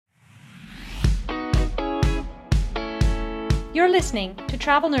You're listening to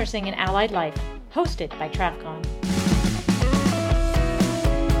Travel Nursing and Allied Life, hosted by TravCon.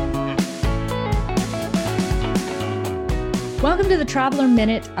 Welcome to the Traveler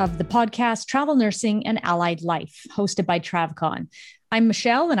Minute of the podcast Travel Nursing and Allied Life, hosted by TravCon. I'm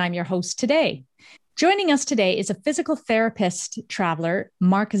Michelle, and I'm your host today. Joining us today is a physical therapist traveler,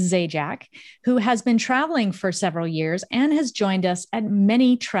 Mark Zajac, who has been traveling for several years and has joined us at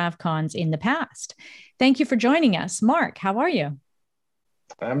many TravCons in the past. Thank you for joining us. Mark, how are you?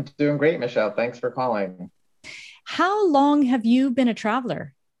 I'm doing great, Michelle. Thanks for calling. How long have you been a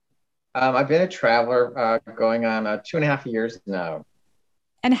traveler? I've been a traveler going on 2.5 years now.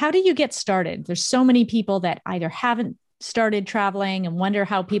 And how do you get started? There's so many people that either haven't started traveling and wonder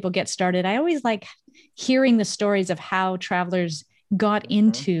how people get started. I always like hearing the stories of how travelers got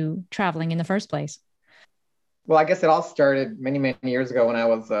into traveling in the first place. Well, I guess it all started many, many years ago when I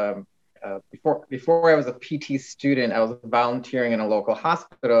was, before I was a PT student, I was volunteering in a local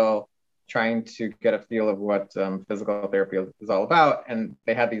hospital trying to get a feel of what physical therapy is all about. And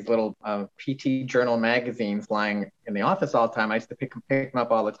they had these little PT journal magazines lying in the office all the time. I used to pick them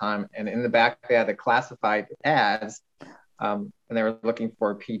up all the time. And in the back, they had the classified ads. And they were looking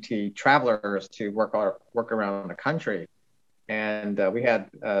for PT travelers to work around the country. And we had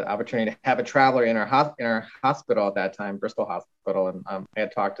opportunity to have a traveler in our hospital at that time, Bristol Hospital. And I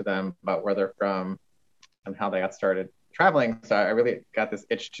had talked to them about where they're from and how they got started traveling. So I really got this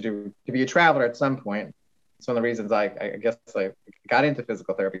itch to be a traveler at some point. It's one of the reasons I guess I got into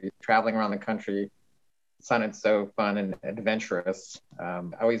physical therapy. Traveling around the country sounded so fun and adventurous. I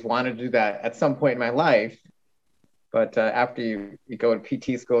always wanted to do that at some point in my life. But after you go to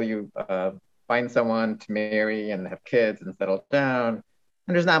PT school, you find someone to marry and have kids and settle down.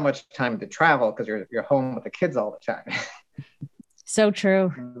 And there's not much time to travel because you're home with the kids all the time. So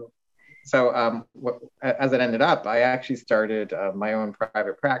true. So as it ended up, I actually started my own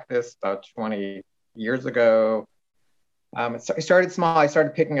private practice about 20 years ago. I started small. I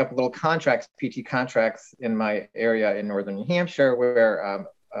started picking up little contracts, PT contracts in my area in northern New Hampshire where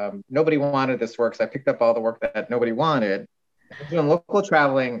nobody wanted this work. So I picked up all the work that nobody wanted. I was doing local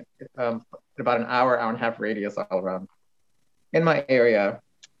traveling about an hour and a half radius all around in my area.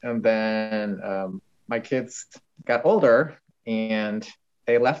 And then my kids got older and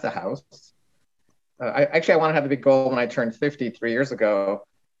they left the house. I want to have a big goal when I turned 50 3 years ago.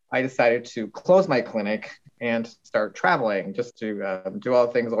 I decided to close my clinic and start traveling just to do all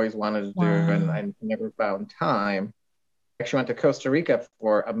the things I always wanted to do. And I never found time. I actually went to Costa Rica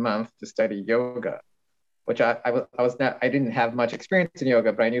for a month to study yoga, which I didn't have much experience in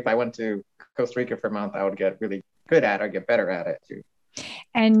yoga, but I knew if I went to Costa Rica for a month, I would get really good at it or get better at it too.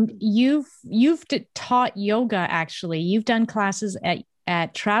 And you've taught yoga, actually. You've done classes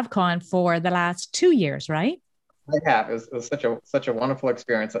at TravCon for the last 2 years, right? I have. It was such a wonderful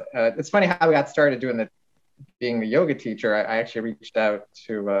experience. It's funny how I got started being a yoga teacher. I actually reached out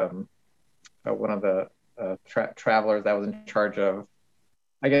to one of the travelers that was in charge of,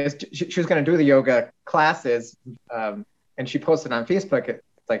 I guess she was going to do the yoga classes, and she posted on Facebook. It's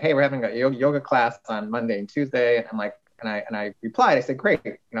like, hey, we're having a yoga class on Monday and Tuesday. And I'm like, and I replied, I said, great.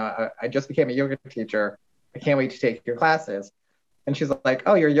 I just became a yoga teacher. I can't wait to take your classes. And she's like,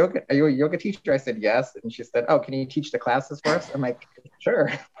 oh, are you a yoga teacher? I said, yes. And she said, oh, can you teach the classes for us? I'm like,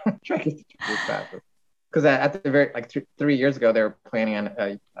 sure. Try to teach these classes. Because at the very 3 years ago, they were planning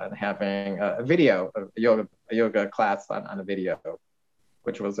on having a video of a yoga class on a video,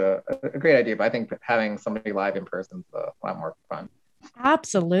 which was a great idea. But I think having somebody live in person is a lot more fun.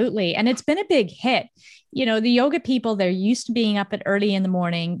 Absolutely. And it's been a big hit. The yoga people, they're used to being up at early in the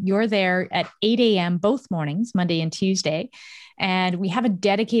morning. You're there at 8 a.m. both mornings, Monday and Tuesday. And we have a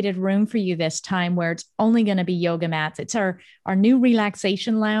dedicated room for you this time where it's only going to be yoga mats. It's our new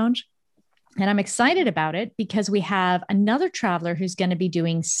relaxation lounge. And I'm excited about it because we have another traveler who's going to be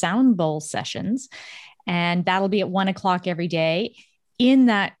doing sound bowl sessions. And that'll be at 1:00 every day in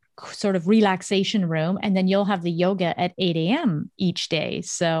that sort of relaxation room. And then you'll have the yoga at 8 a.m. each day.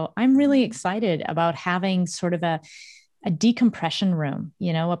 So I'm really excited about having sort of a decompression room,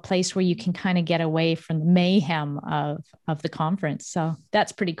 a place where you can kind of get away from the mayhem of the conference. So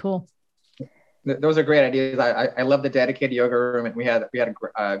that's pretty cool. Those are great ideas. I love the dedicated yoga room, and we had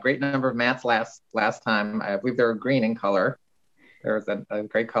a great number of mats last time. I believe they were green in color. There was a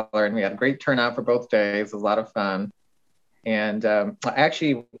great color, and we had a great turnout for both days. It was a lot of fun. And I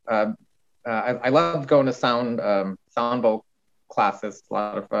loved going to sound bowl classes. A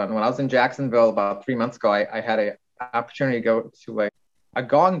lot of fun. When I was in Jacksonville about 3 months ago, I had an opportunity to go to a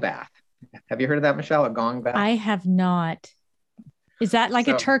gong bath. Have you heard of that, Michelle? A gong bath? I have not. Is that like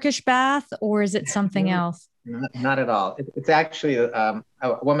a Turkish bath or is it something else? Not at all. It's actually a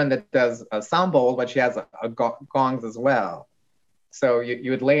woman that does a sound bowl, but she has gongs as well. So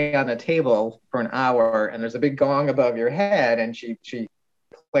you would lay on a table for an hour, and there's a big gong above your head, and she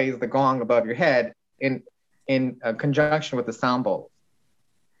plays the gong above your head in conjunction with the sound bowl.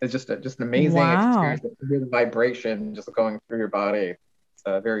 It's just an amazing Wow. experience. You hear the vibration just going through your body.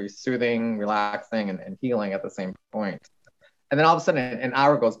 It's very soothing, relaxing, and healing at the same point. And then all of a sudden, an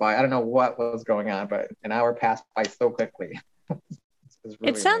hour goes by. I don't know what was going on, but an hour passed by so quickly. It's It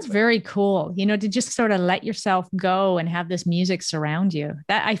really sounds amazing. very cool, to just sort of let yourself go and have this music surround you.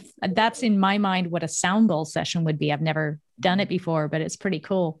 That's in my mind what a sound bowl session would be. I've never done it before, but it's pretty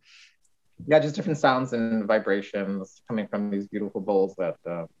cool. Yeah, just different sounds and vibrations coming from these beautiful bowls that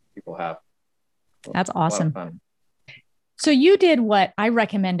people have. So That's it's a lot of awesome. fun. So you did what I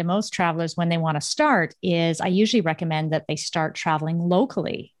recommend to most travelers when they want to start is I usually recommend that they start traveling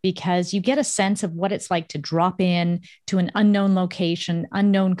locally because you get a sense of what it's like to drop in to an unknown location,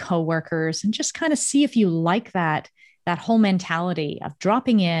 unknown coworkers, and just kind of see if you like that whole mentality of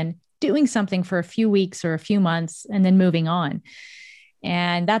dropping in, doing something for a few weeks or a few months, and then moving on.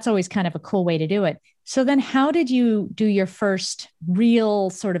 And that's always kind of a cool way to do it. So then how did you do your first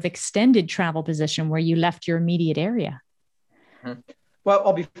real sort of extended travel position where you left your immediate area? Mhm.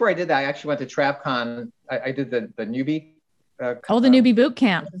 Well, before I did that, I actually went to TravCon. I did the newbie Oh, the newbie boot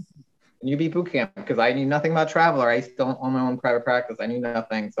camp. newbie boot camp because I knew nothing about travel. I still own my own private practice. I knew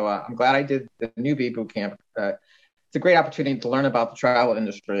nothing, so I'm glad I did the newbie boot camp. It's a great opportunity to learn about the travel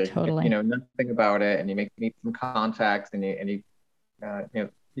industry if you Totally. know nothing about it, and you meet some contacts, and you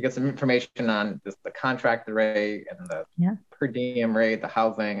get some information on just the contract rate and the Yeah. per diem rate, the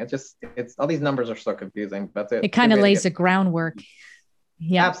housing. It's all these numbers are so confusing, but It it's a good kind of way to lays get the groundwork.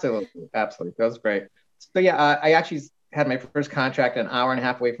 Yeah. absolutely. That was great. So yeah, I actually had my first contract an hour and a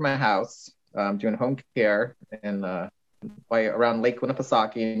half away from my house, doing home care in by around Lake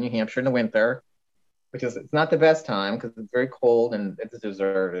Winnipesaukee in New Hampshire in the winter, which is it's not the best time because it's very cold and it's a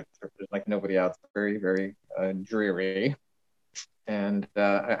desert. There's like nobody else. Very dreary. And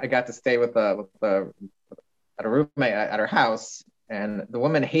I got to stay at a roommate at her house, and the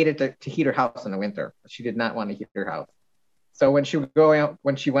woman hated to heat her house in the winter. She did not want to heat her house. So when she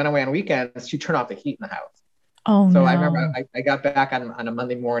went away on weekends, she turned off the heat in the house. Oh, So I remember no. I got back on a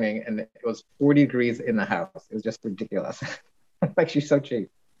Monday morning and it was 40 degrees in the house. It was just ridiculous. Like she's so cheap.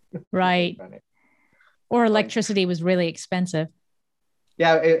 It's really Right. funny. Or Um, electricity was really expensive.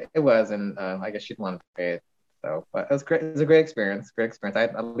 yeah, it was, and I guess she didn't want to pay it. So, but it was great. It was a great experience. Great experience.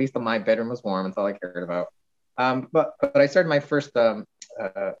 At least my bedroom was warm. That's all I cared about. But I started my first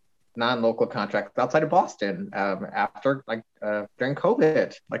non-local contract outside of Boston after during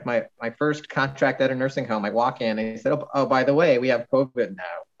COVID. Like my first contract at a nursing home. I walk in and he said, "Oh, by the way, we have COVID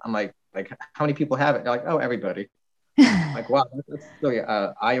now." I'm like how many people have it? They're like, "Oh, everybody." Like, wow, that's really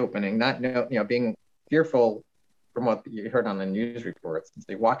eye-opening. Not being fearful from what you heard on the news reports. It's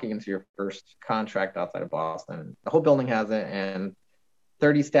like walking into your first contract outside of Boston. The whole building has it, and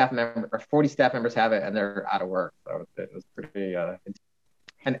 30 staff members or 40 staff members have it, and they're out of work. So it was pretty.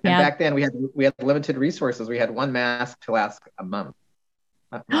 And Yeah. back then we had limited resources. We had one mask to last a month.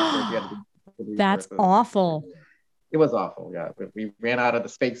 Not sure if you had the That's resources. awful. It was awful. Yeah, we ran out of the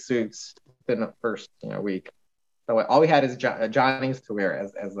space suits within the first week. So all we had is Johnny's to wear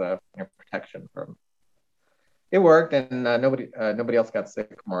as a protection from. It worked, and nobody else got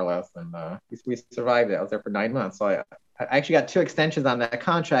sick more or less, and we survived it. I was there for 9 months, so I actually got 2 extensions on that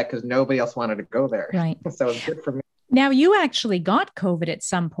contract because nobody else wanted to go there. Right. So it was good for me. Now you actually got COVID at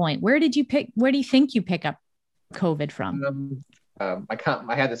some point. Where do you think you pick up COVID from?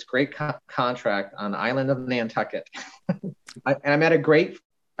 I had this great contract on the island of Nantucket, and I met a good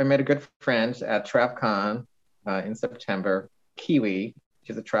friend at TravCon in September, Kiwi.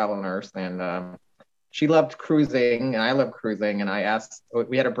 She's a travel nurse, and she loved cruising, and I love cruising. And I asked,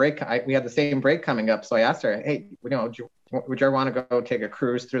 we had a break, we had the same break coming up, so I asked her, "Hey, would you ever want to go take a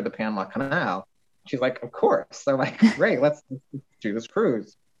cruise through the Panama Canal?" She's like, "Of course." So I'm like, "Great, let's do this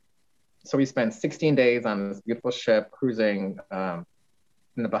cruise." So we spent 16 days on this beautiful ship cruising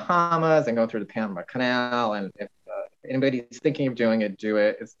in the Bahamas and going through the Panama Canal. And if anybody's thinking of doing it, do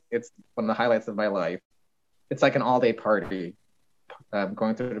it. It's one of the highlights of my life. It's like an all-day party.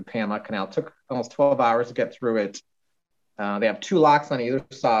 Going through the Panama Canal it took almost 12 hours to get through it. They have 2 locks on either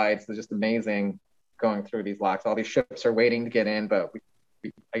side, so it's just amazing going through these locks. All these ships are waiting to get in, but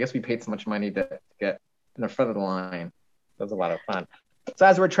I guess we paid so much money to get in the front of the line. It was a lot of fun. So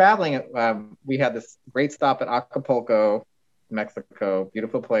as we're traveling, we had this great stop at Acapulco, Mexico.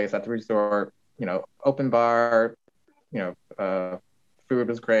 Beautiful place at the resort. Open bar. Food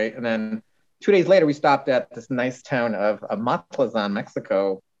was great, and then 2 days later, we stopped at this nice town of Matlazan,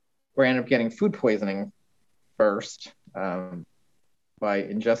 Mexico, where I ended up getting food poisoning first by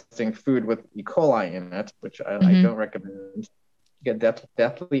ingesting food with E. coli in it, which I don't recommend. You get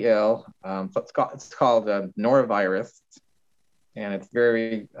deathly ill. So it's called norovirus, and it's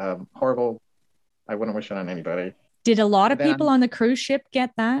very horrible. I wouldn't wish it on anybody. Did a lot of people on the cruise ship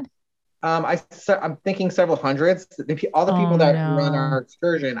get that? I'm thinking several hundreds. All the people that were on our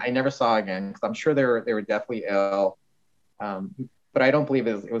excursion, I never saw again because I'm sure they were deathly ill. But I don't believe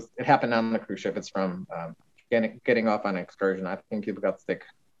it happened on the cruise ship. It's from getting off on an excursion. I think people got sick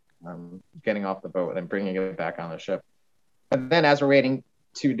getting off the boat and bringing it back on the ship. But then, as we're waiting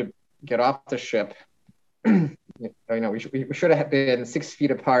to get off the ship, we should have been 6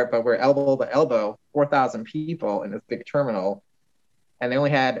 feet apart, but we're elbow to elbow, 4,000 people in this big terminal, and they only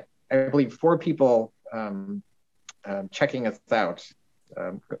had, I believe, 4 people checking us out,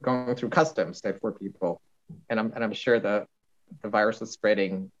 going through customs. They had 4 people, and I'm sure the virus was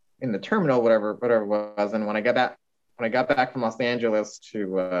spreading in the terminal, whatever it was. And when I got back from Los Angeles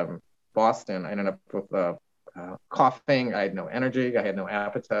to Boston, I ended up with coughing. I had no energy. I had no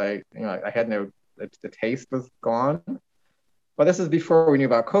appetite. I had the taste was gone. But this is before we knew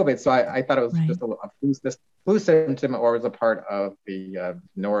about COVID, so I thought it was just a flu symptom, or was a part of the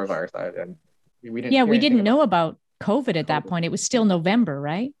norovirus. We didn't know about COVID at that point. It was still November,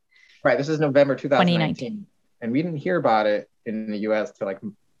 right? Right. This is November 2019, and we didn't hear about it in the U.S. till like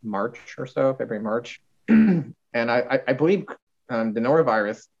March or so, February, March. And I believe the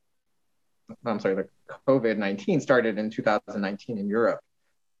COVID-19 started in 2019 in Europe.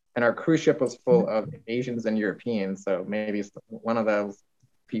 And our cruise ship was full of Asians and Europeans. So maybe one of those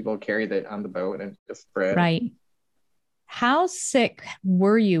people carried it on the boat and it just spread. Right. How sick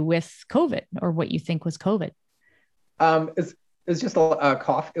were you with COVID, or what you think was COVID? It's just a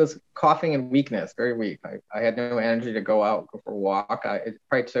cough. It was coughing and weakness, very weak. I had no energy to go out, go for a walk. It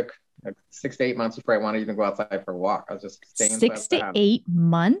probably took 6 to 8 months before I wanted to even go outside for a walk. I was just staying 6 to 8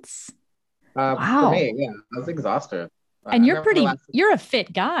 months? Wow. For me, yeah, I was exhausted. And you're a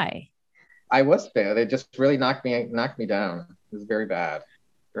fit guy. I was fit. It just really knocked me down. It was very bad.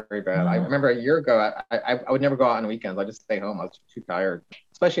 Very bad. Wow. I remember a year ago, I would never go out on weekends. I just stay home. I was too tired,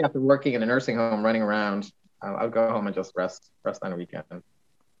 especially after working in a nursing home, running around. I would go home and just rest on a weekend.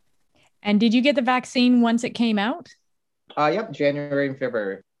 And did you get the vaccine once it came out? Yep, January and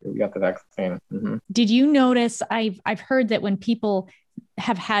February we got the vaccine. Mm-hmm. Did you notice? I've heard that when people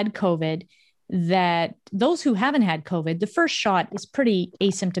have had COVID, that those who haven't had COVID, the first shot is pretty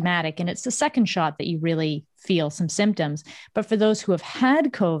asymptomatic, and it's the second shot that you really feel some symptoms. But for those who have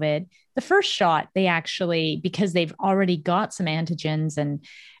had COVID, the first shot, they actually, because they've already got some antigens and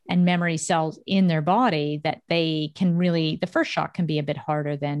memory cells in their body, that they can really, the first shot can be a bit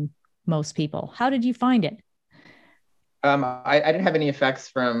harder than most people. How did you find it? I didn't have any effects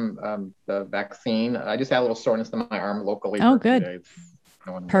from the vaccine. I just had a little soreness in my arm locally. Oh, good.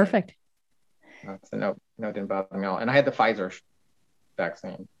 Perfect. So no, it didn't bother me at all. And I had the Pfizer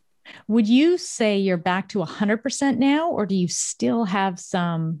vaccine. Would you say you're back to 100% now, or do you still have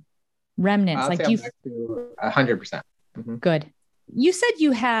some remnants? I'm back to 100%. Mm-hmm. Good. You said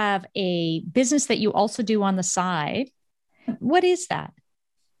you have a business that you also do on the side. What is that?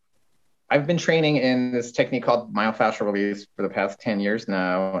 I've been training in this technique called myofascial release for the past 10 years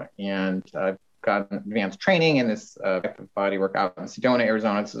now. And I've got advanced training in this type of body work out in Sedona,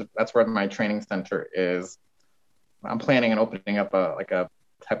 Arizona. That's where my training center is. I'm planning on opening up a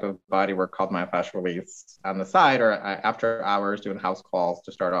type of body work called myofascial release on the side, or after hours doing house calls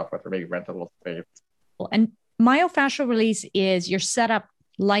to start off with, or maybe rent a little space. And myofascial release is you're set up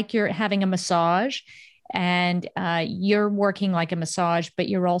like you're having a massage, and you're working like a massage, but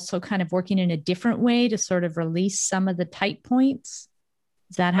you're also kind of working in a different way to sort of release some of the tight points.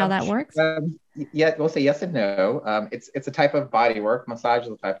 Is that how that works? Yeah, we'll say yes and no. It's a type of body work. Massage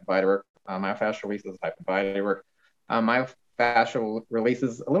is a type of body work. Myofascial release is a type of body work. Myofascial release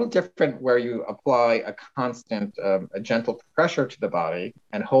is a little different, where you apply a constant, a gentle pressure to the body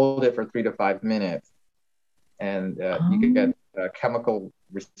and hold it for 3 to 5 minutes. And you can get chemical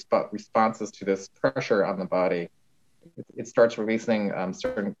responses to this pressure on the body. It starts releasing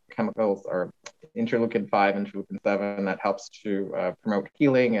certain chemicals, or interleukin 5, interleukin 7, that helps to promote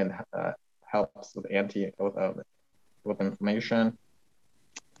healing and helps with with inflammation.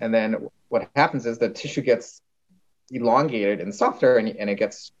 And then what happens is the tissue gets elongated and softer, and you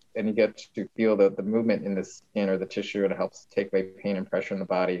get to feel the movement in the skin or the tissue, and it helps take away pain and pressure in the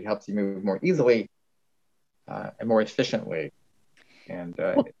body. It helps you move more easily and more efficiently. And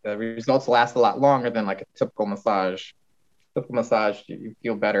the results last a lot longer than like a typical massage. foot massage, you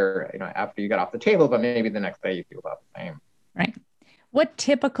feel better, after you get off the table, but maybe the next day you feel about the same. Right. What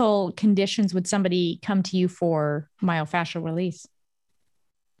typical conditions would somebody come to you for myofascial release?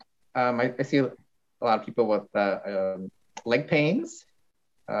 I see a lot of people with leg pains,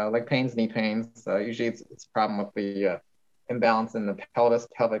 knee pains. Usually it's a problem with the imbalance in the pelvis,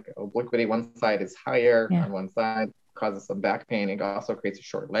 pelvic obliquity. One side is higher on one side, causes some back pain. It also creates a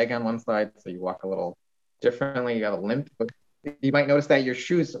short leg on one side, so you walk a little differently. You have a limp. You might notice that your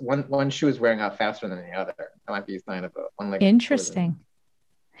shoes, one shoe is wearing out faster than the other. That might be a sign of a one leg. Interesting.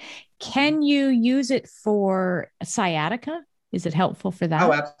 Can you use it for sciatica? Is it helpful for that?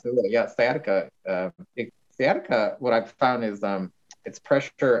 Oh, absolutely. Yeah, sciatica. Sciatica, what I've found is it's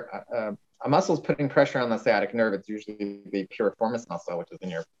pressure. A muscle is putting pressure on the sciatic nerve. It's usually the piriformis muscle, which is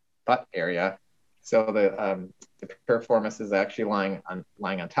in your butt area. So the piriformis is actually lying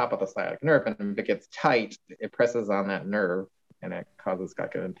on top of the sciatic nerve, and if it gets tight, it presses on that nerve, and it causes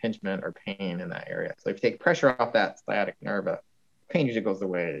like an impingement or pain in that area. So if you take pressure off that sciatic nerve, pain usually goes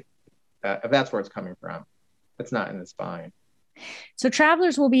away. If that's where it's coming from, it's not in the spine. So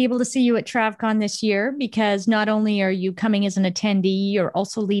travelers will be able to see you at TravCon this year because not only are you coming as an attendee, you're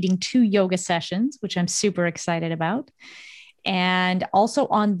also leading 2 yoga sessions, which I'm super excited about. And also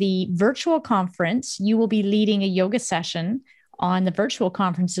on the virtual conference, you will be leading a yoga session on the virtual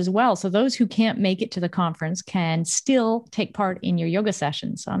conference as well. So those who can't make it to the conference can still take part in your yoga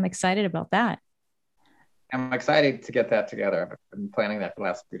session. So I'm excited about that. I'm excited to get that together. I've been planning that for the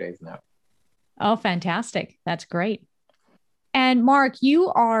last few days now. Oh, fantastic. That's great. And Mark, you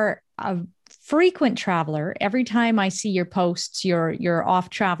are a frequent traveler. Every time I see your posts, you're off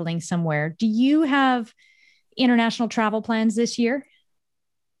traveling somewhere. Do you have international travel plans this year?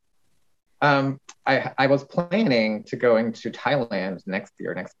 I was planning to go into Thailand next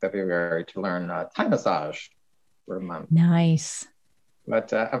February, to learn Thai massage for a month. Nice.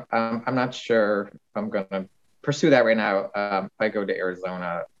 But I'm not sure if I'm going to pursue that right now. If I go to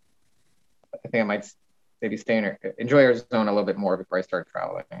Arizona, I think I might maybe enjoy Arizona a little bit more before I start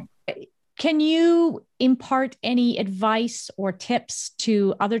traveling. Can you impart any advice or tips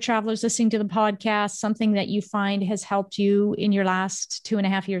to other travelers listening to the podcast, something that you find has helped you in your last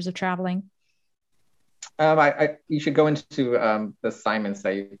 2.5 years of traveling? You should go into the assignments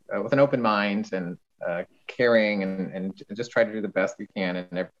with an open mind and caring, and just try to do the best you can.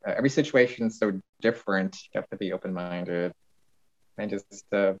 And every situation is so different. You have to be open-minded and just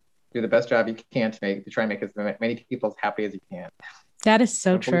do the best job you can to try and make as many people as happy as you can. That is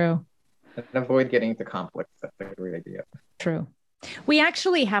so true. And avoid getting into conflicts. That's a great idea. True. We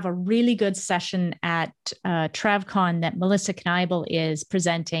actually have a really good session at TravCon that Melissa Kneibel is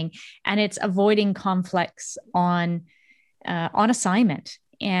presenting, and it's avoiding conflicts on assignment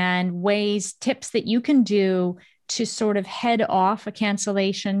and tips that you can do to sort of head off a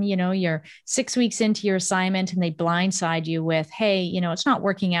cancellation. You're 6 weeks into your assignment and they blindside you with, hey, it's not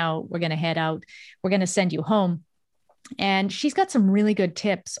working out. We're going to head out. We're going to send you home. And she's got some really good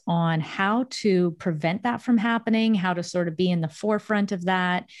tips on how to prevent that from happening, how to sort of be in the forefront of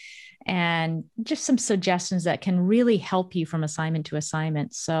that, and just some suggestions that can really help you from assignment to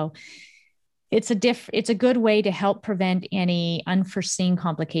assignment. So it's a good way to help prevent any unforeseen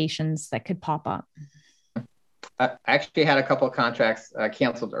complications that could pop up. I actually had a couple of contracts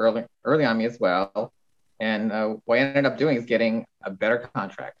canceled early on me as well. And what I ended up doing is getting a better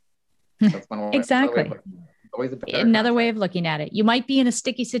contract. That's one way, exactly. Another way of looking at it. You might be in a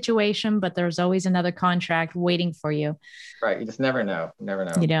sticky situation, but there's always another contract waiting for you. Right. You just never know.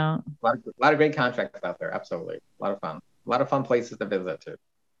 You don't. A lot of great contracts out there. Absolutely. A lot of fun. A lot of fun places to visit too.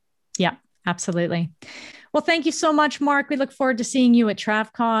 Yeah, absolutely. Well, thank you so much, Mark. We look forward to seeing you at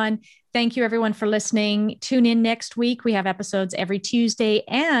TravCon. Thank you, everyone, for listening. Tune in next week. We have episodes every Tuesday.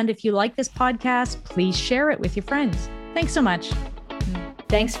 And if you like this podcast, please share it with your friends. Thanks so much.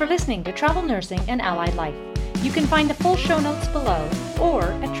 Thanks for listening to Travel Nursing and Allied Life. You can find the full show notes below or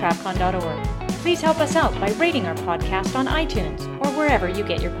at travcon.org. Please help us out by rating our podcast on iTunes or wherever you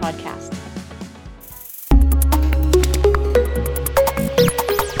get your podcasts.